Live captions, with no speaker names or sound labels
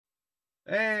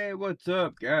Hey, what's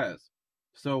up, guys?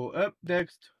 So, up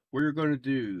next, we're going to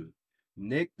do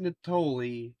Nick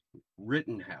Nittoli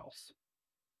Rittenhouse.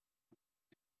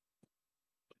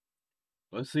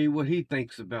 Let's see what he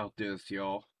thinks about this,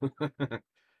 y'all.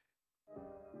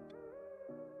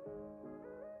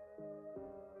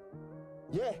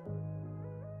 Yeah,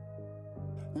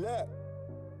 look.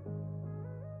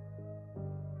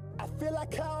 I feel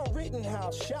like Kyle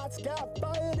Rittenhouse. Shots got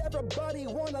fired, everybody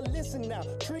wanna listen now.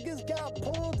 Triggers got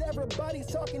pulled, everybody's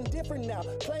talking different now.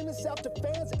 Claiming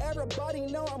self-defense, everybody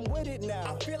know I'm with it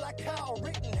now. I feel like Kyle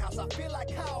Rittenhouse. I feel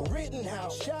like Kyle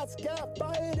Rittenhouse. Shots got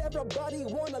fired, everybody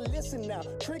wanna listen now.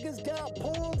 Triggers got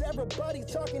pulled, everybody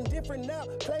talking different now.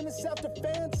 Claiming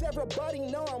self-defense, everybody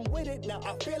know I'm with it now.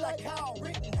 I feel like Kyle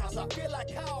Rittenhouse. I feel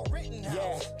like Kyle Rittenhouse.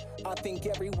 Yeah, I think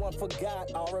everyone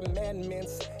forgot our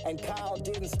amendments, and Kyle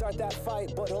didn't start that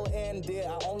fight, but he'll end it.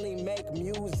 I only make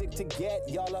music to get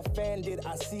y'all offended.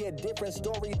 I see a different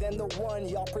story than the one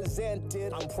y'all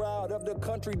presented. I'm proud of the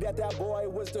country that boy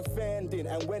was defending,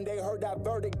 and when they heard that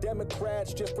verdict,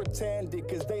 Democrats just pretended,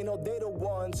 cause they know they the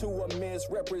ones who are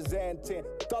misrepresenting.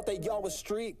 Thought that y'all was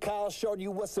street, Kyle showed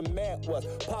you what cement was.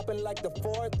 Popping like the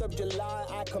 4th of July,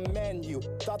 I commend you.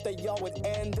 Thought that y'all would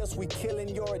end us, we killing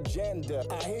your agenda.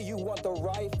 I hear you want the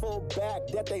rifle back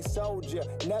that they sold you.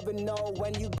 Never know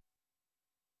when you.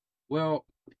 Well,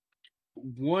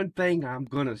 one thing I'm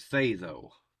going to say,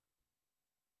 though,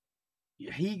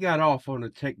 he got off on a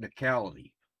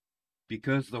technicality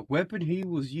because the weapon he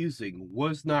was using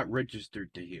was not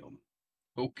registered to him.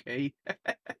 Okay?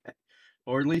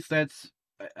 Or at least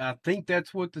I think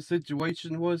that's what the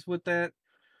situation was with that.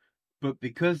 But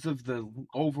because of the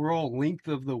overall length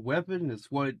of the weapon is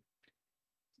what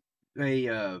they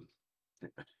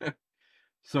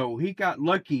so he got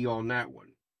lucky on that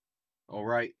one. All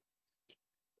right.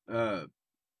 Uh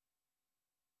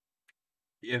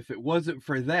if it wasn't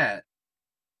for that,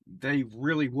 they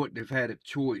really wouldn't have had a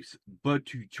choice but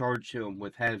to charge him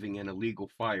with having an illegal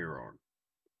firearm.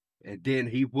 And then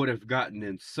he would have gotten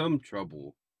in some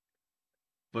trouble,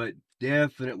 but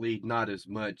definitely not as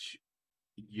much,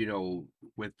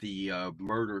 with the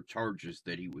murder charges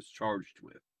that he was charged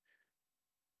with.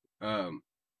 Um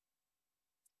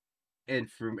and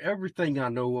from everything I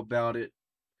know about it,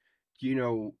 you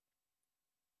know,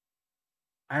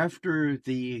 after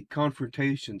the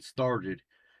confrontation started,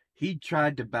 he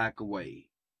tried to back away,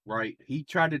 right? He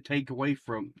tried to take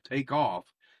off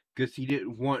because he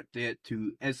didn't want it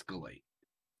to escalate,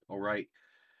 all right?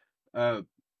 Uh,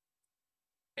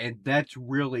 and that's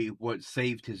really what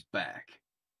saved his back.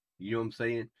 You know what I'm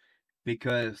saying?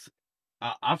 Because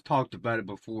I've talked about it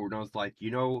before, and I was like,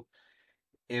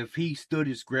 if he stood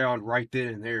his ground right then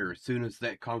and there, as soon as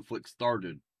that conflict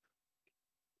started,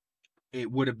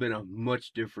 it would have been a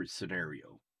much different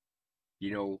scenario.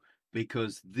 you know,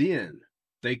 because then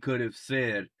they could have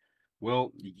said,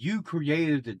 well, you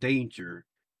created the danger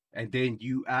and then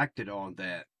you acted on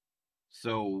that.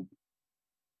 So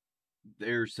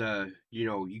there's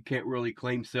you can't really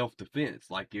claim self-defense.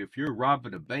 Like if you're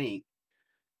robbing a bank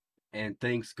and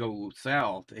things go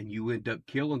south and you end up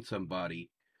killing somebody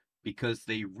because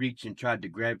they reach and tried to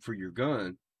grab for your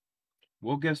gun,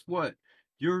 well, guess what?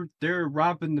 They're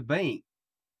robbing the bank.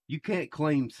 You can't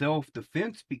claim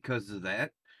self-defense because of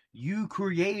that. You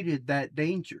created that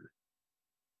danger.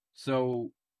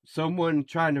 So someone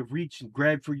trying to reach and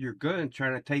grab for your gun,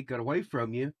 trying to take it away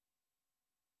from you,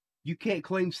 you can't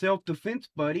claim self-defense,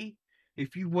 buddy.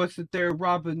 If you wasn't there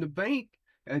robbing the bank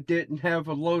and didn't have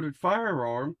a loaded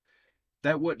firearm,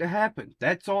 that wouldn't have happened.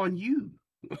 That's on you.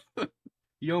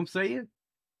 You know what I'm saying?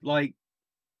 Like,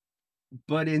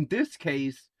 but in this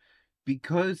case,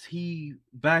 because he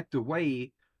backed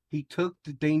away, he took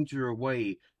the danger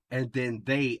away, and then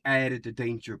they added the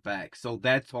danger back. So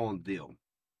that's on them.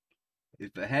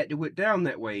 If it hadn't went down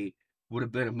that way, would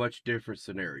have been a much different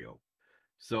scenario.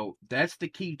 So that's the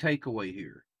key takeaway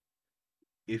here.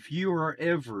 If you are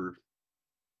ever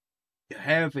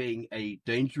having a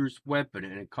dangerous weapon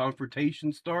and a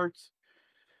confrontation starts,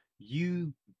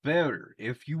 you better,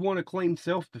 if you want to claim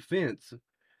self defense,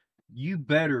 you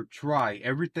better try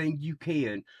everything you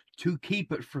can to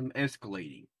keep it from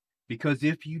escalating. Because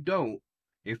if you don't,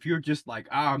 if you're just like,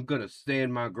 I'm going to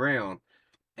stand my ground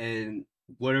and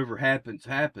whatever happens,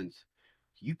 happens,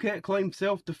 you can't claim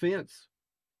self defense.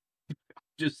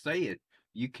 Just say it.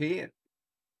 You can't,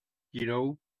 you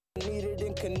know? Needed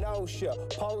in Kenosha,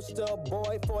 poster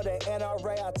boy for the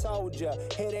NRA, I told ya.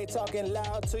 Here they talking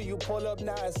loud till you pull up,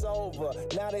 now it's over.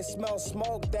 Now they smell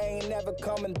smoke, they ain't never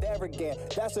coming there again.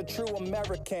 That's a true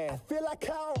American. I feel like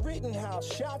Kyle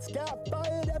Rittenhouse, shots got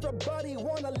fired, everybody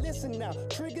wanna listen now.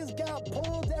 Triggers got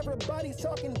pulled, everybody's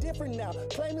talking different now.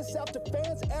 Claiming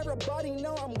self-defense, everybody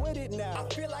know I'm with it now.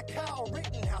 I feel like Kyle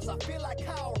Rittenhouse, I feel like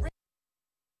Kyle Rittenhouse.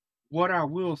 What I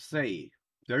will say,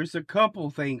 there's a couple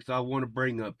things I want to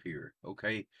bring up here,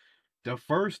 okay? The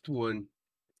first one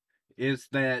is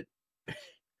that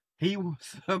he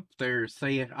was up there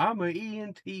saying, I'm an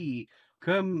ENT,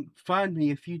 come find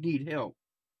me if you need help.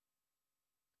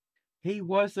 He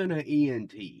wasn't an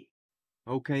ENT,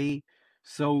 okay?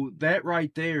 So that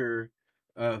right there,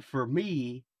 for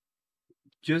me,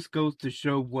 just goes to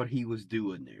show what he was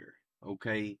doing there,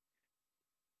 okay?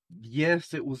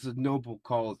 Yes, it was a noble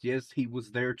cause. Yes, he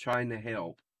was there trying to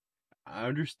help. I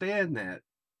understand that.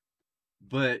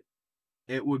 But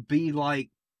it would be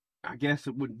like, I guess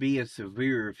it wouldn't be as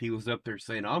severe if he was up there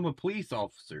saying, I'm a police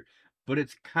officer. But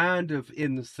it's kind of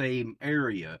in the same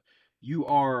area. You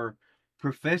are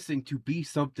professing to be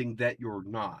something that you're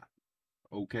not.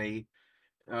 Okay?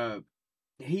 Uh,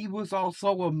 he was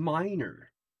also a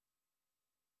minor.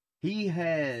 He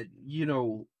had,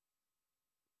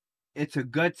 it's a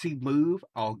gutsy move.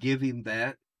 I'll give him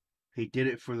that. He did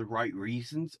it for the right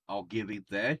reasons. I'll give him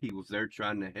that. He was there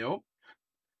trying to help.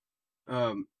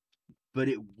 Um, but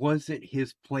it wasn't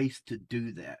his place to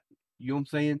do that. You know what I'm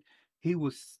saying? He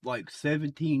was like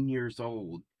 17 years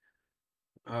old.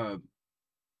 Uh,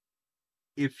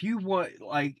 if you want,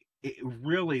 like,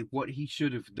 really, what he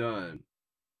should have done,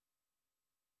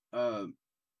 uh,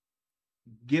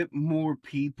 get more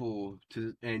people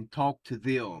to and talk to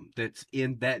them that's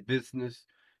in that business,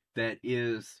 that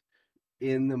is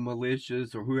in the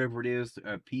militias or whoever it is,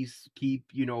 peace keep,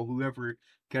 whoever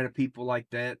kind of people like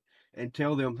that, and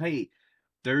tell them, hey,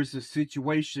 there's a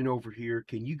situation over here.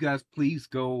 Can you guys please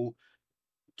go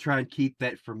try and keep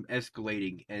that from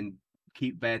escalating and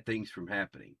keep bad things from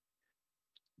happening?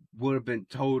 Would have been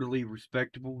totally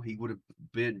respectable. He would have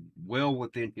been well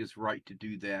within his right to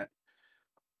do that.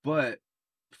 But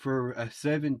for a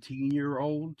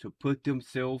 17-year-old to put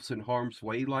themselves in harm's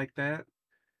way like that,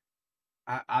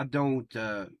 I don't,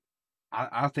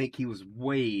 I think he was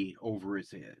way over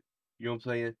his head. You know what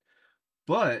I'm saying?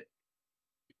 But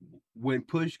when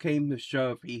push came to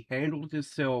shove, he handled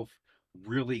himself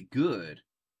really good,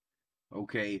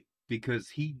 okay? Because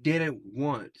he didn't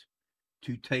want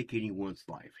to take anyone's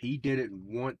life. He didn't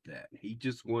want that. He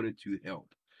just wanted to help.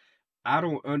 I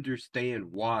don't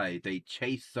understand why they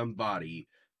chase somebody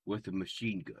with a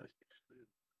machine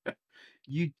gun.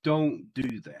 You don't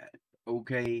do that,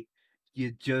 okay?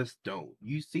 You just don't.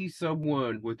 You see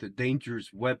someone with a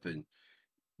dangerous weapon,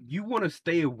 you want to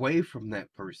stay away from that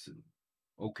person.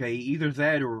 Okay? Either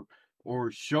that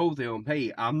or show them,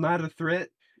 "Hey, I'm not a threat.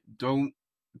 Don't,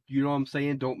 you know what I'm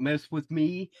saying? Don't mess with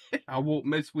me. I won't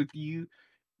mess with you.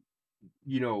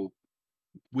 You know,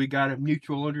 we got a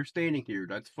mutual understanding here.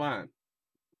 That's fine."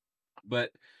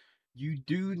 But you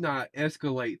do not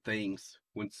escalate things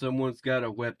when someone's got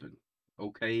a weapon.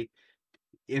 Okay?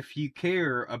 If you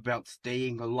care about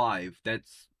staying alive,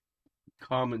 that's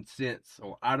common sense.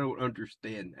 So I don't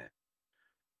understand that.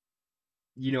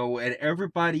 And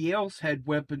everybody else had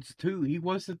weapons too. He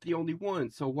wasn't the only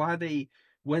one. So why they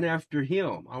went after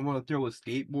him? I'm gonna throw a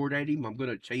skateboard at him. I'm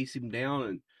gonna chase him down,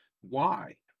 and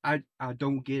why? I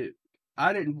don't get it.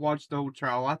 I didn't watch the whole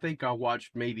trial. I think I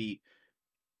watched maybe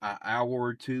an hour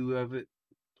or two of it.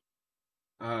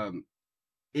 Um,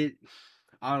 it.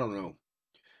 I don't know.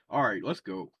 All right, let's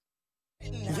go.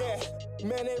 Yeah,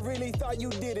 man, they really thought you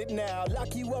did it now.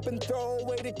 Lock you up and throw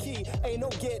away the key. Ain't no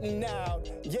getting out.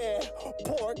 Yeah,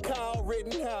 poor Kyle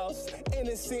Rittenhouse.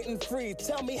 Innocent and free.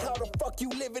 Tell me how the fuck you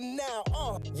living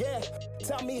now. Yeah,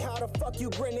 tell me how the fuck you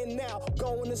grinning now.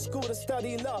 Going to school to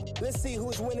study law. Let's see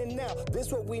who's winning now.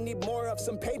 This what we need more of.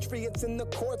 Some patriots in the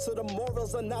court so the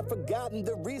morals are not forgotten.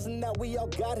 The reason that we all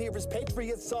got here is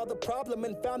patriots saw the problem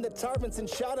and found the tyrants and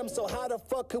shot them. So how the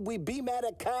fuck could we be mad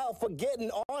at Kyle for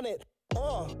getting on it?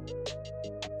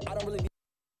 I don't really.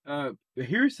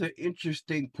 Here's an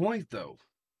interesting point, though.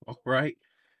 All right,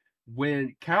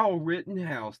 when Kyle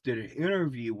Rittenhouse did an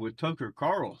interview with Tucker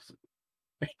Carlson,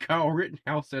 Kyle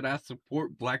Rittenhouse said, "I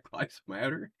support Black Lives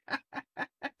Matter."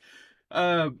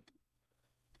 uh,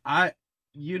 I,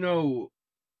 you know,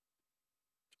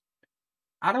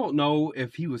 I don't know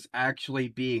if he was actually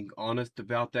being honest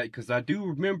about that, because I do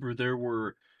remember there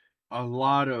were a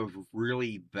lot of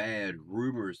really bad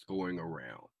rumors going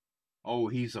around. Oh,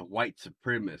 he's a white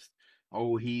supremacist.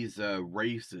 Oh, he's a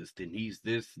racist, and he's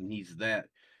this and he's that.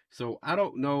 So I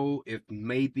don't know if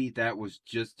maybe that was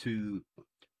just to,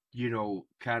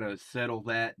 kind of settle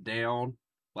that down.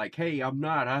 Like, hey,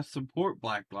 I support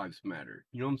Black Lives Matter.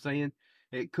 You know what I'm saying?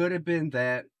 It could have been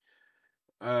that.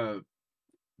 Uh,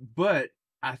 but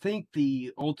I think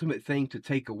the ultimate thing to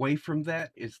take away from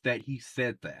that is that he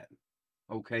said that.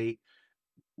 Okay?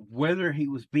 Whether he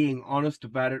was being honest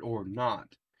about it or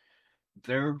not,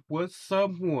 there was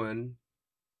someone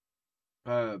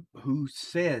who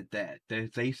said that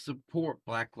they support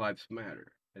Black Lives Matter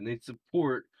and they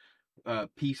support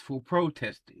peaceful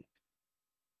protesting.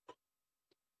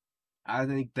 I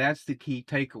think that's the key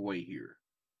takeaway here.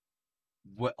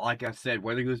 What, like I said,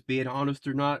 whether he was being honest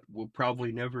or not, we'll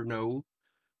probably never know.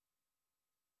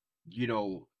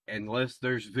 Unless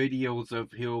there's videos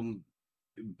of him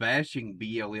bashing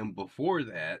BLM before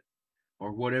that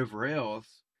or whatever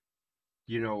else,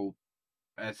 you know,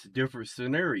 that's a different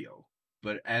scenario.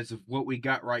 But as of what we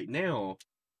got right now,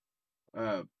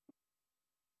 uh,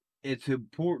 it's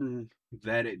important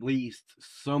that at least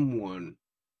someone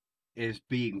is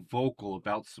being vocal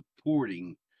about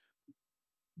supporting,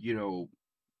 you know,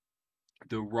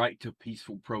 the right to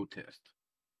peaceful protest.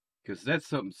 Because that's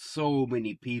something so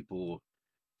many people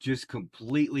just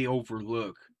completely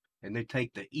overlook and they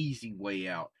take the easy way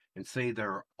out and say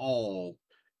they're all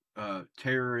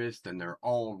terrorists and they're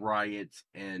all riots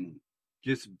and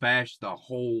just bash the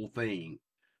whole thing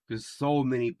because so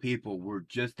many people were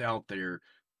just out there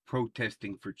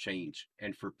protesting for change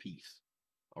and for peace.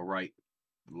 All right,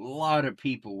 a lot of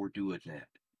people were doing that,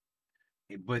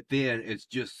 but then it's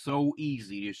just so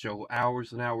easy to show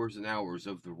hours and hours and hours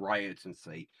of the riots and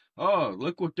say, oh,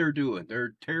 look what they're doing,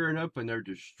 they're tearing up and they're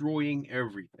destroying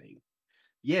everything.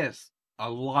 Yes,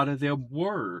 a lot of them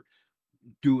were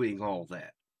doing all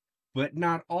that, but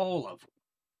not all of them.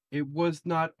 It was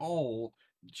not all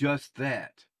just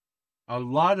that. A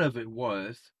lot of it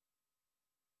was,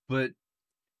 but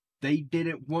they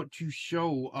didn't want to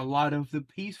show a lot of the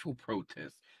peaceful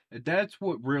protests. And that's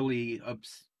what really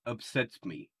upsets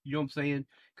me. You know what I'm saying?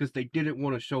 Because they didn't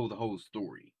want to show the whole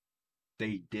story.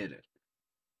 They didn't.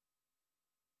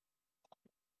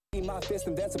 My fist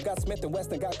and then some, got Smith and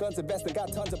Weston, got guns and best and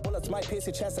got tons of bullets, might pierce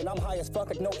your chest, and I'm high as fuck,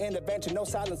 like no intervention, no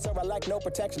silencer, I like no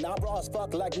protection, I'm raw as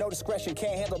fuck, like no discretion,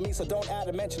 can't handle me, so don't add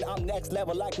a mention, I'm next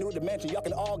level, like new dimension, y'all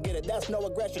can all get it, that's no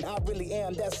aggression, I really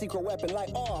am that secret weapon, like,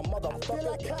 oh, motherfucker. I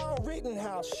feel like Kyle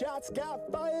Rittenhouse, shots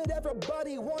got fired,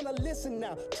 everybody wanna listen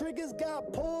now, triggers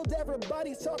got pulled,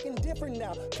 everybody's talking different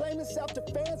now, claiming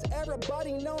self-defense,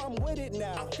 everybody know I'm with it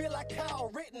now. I feel like Kyle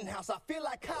Rittenhouse, I feel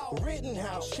like Kyle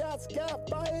Rittenhouse, shots got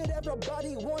fired,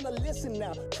 everybody wanna listen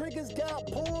now. Triggers got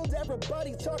pulled,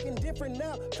 everybody talking different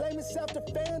now. Claiming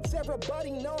self-defense,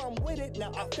 everybody know I'm with it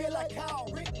now. I feel like Kyle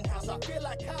Rittenhouse, I feel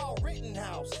like Kyle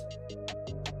Rittenhouse.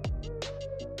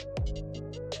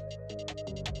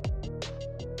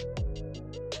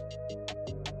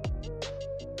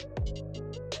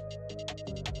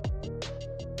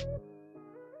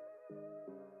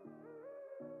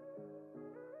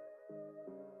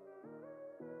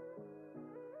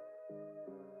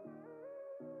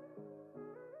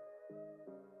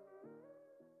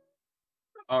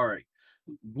 All right.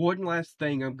 One last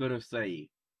thing I'm going to say.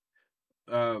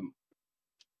 Um,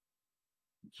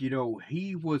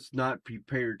 he was not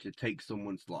prepared to take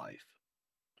someone's life.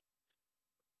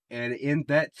 And in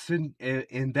that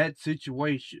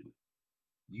situation,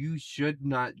 you should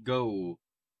not go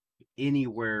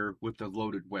anywhere with a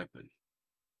loaded weapon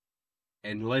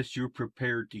unless you're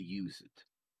prepared to use it.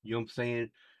 You know what I'm saying?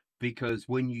 Because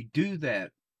when you do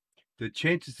that, the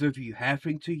chances of you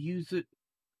having to use it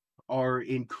are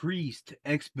increased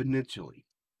exponentially.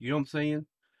 You know what I'm saying?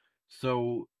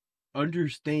 So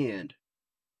understand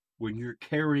when you're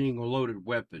carrying a loaded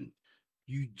weapon,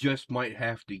 you just might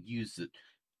have to use it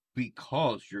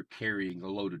because you're carrying a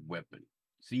loaded weapon.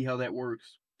 See how that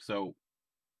works? So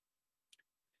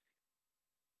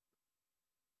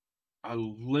a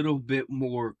little bit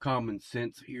more common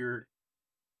sense here.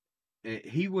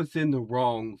 He was in the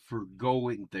wrong for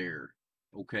going there,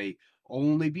 okay?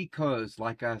 Only because,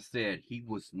 like I said, he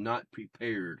was not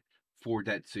prepared for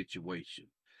that situation.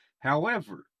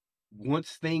 However, once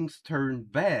things turned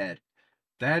bad,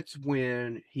 that's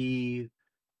when he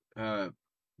uh,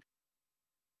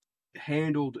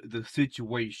 handled the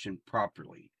situation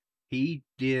properly. He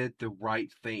did the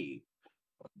right thing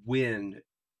when,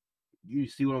 you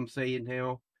see what I'm saying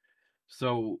now?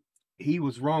 So he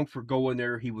was wrong for going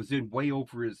there. He was in way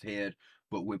over his head.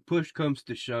 But when push comes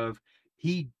to shove,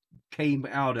 he came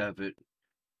out of it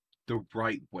the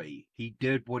right way. He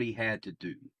did what he had to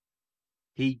do.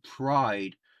 He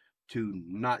tried to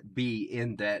not be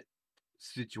in that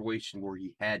situation where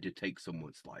he had to take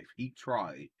someone's life. He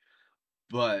tried,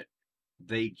 but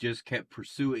they just kept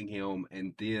pursuing him,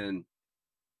 and then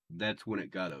that's when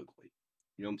it got ugly.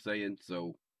 You know what I'm saying?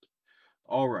 So,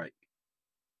 all right.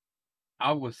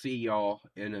 I will see y'all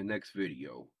in the next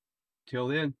video. Till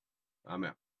then, I'm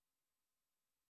out.